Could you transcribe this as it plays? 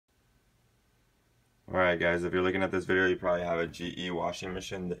Alright guys, if you're looking at this video, you probably have a GE washing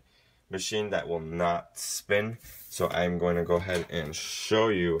machine that will not spin. So I'm going to go ahead and show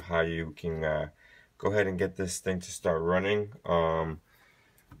you how you can go ahead and get this thing to start running. All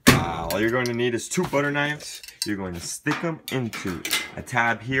you're going to need is 2 butter knives. You're going to stick them into a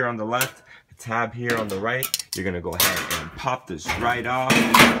tab here on the left, a tab here on the right. You're going to go ahead and pop this right off,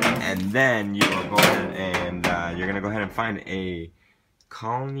 and then you will go ahead and you're going to go ahead and find a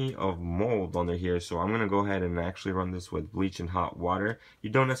colony of mold under here. So I'm gonna go ahead and actually run this with bleach and hot water. You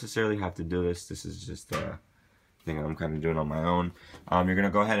don't necessarily have to do this. This is just a thing I'm kind of doing on my own. You're gonna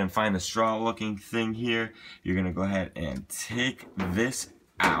go ahead and find a straw looking thing here. You're gonna go ahead and take this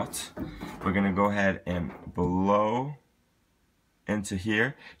out. We're gonna go ahead and blow into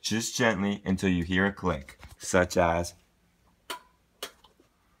here just gently until you hear a click, such as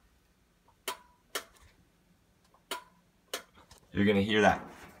you're gonna hear that.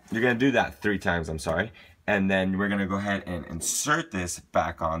 You're gonna do that 3 times, I'm sorry. And then we're gonna go ahead and insert this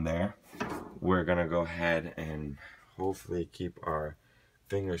back on there. We're gonna go ahead and hopefully keep our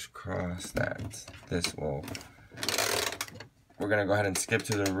fingers crossed that this will. We're gonna go ahead and skip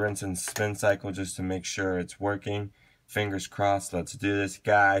to the rinse and spin cycle just to make sure it's working. Fingers crossed, let's do this,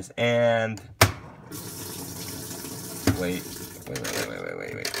 guys. And wait.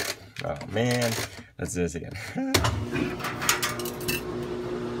 Oh man, let's do this again.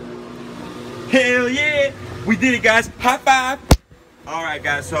 Hell yeah! We did it, guys. High five! Alright,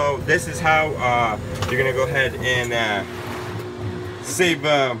 guys, so this is how you're gonna go ahead and save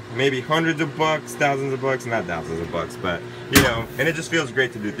maybe hundreds of bucks, thousands of bucks, not thousands of bucks, but you know, and it just feels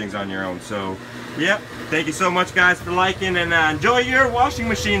great to do things on your own. So, yep, thank you so much, guys, for liking, and enjoy your washing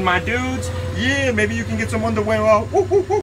machine, my dudes. Yeah, maybe you can get some underwear off. Woo, woo, woo.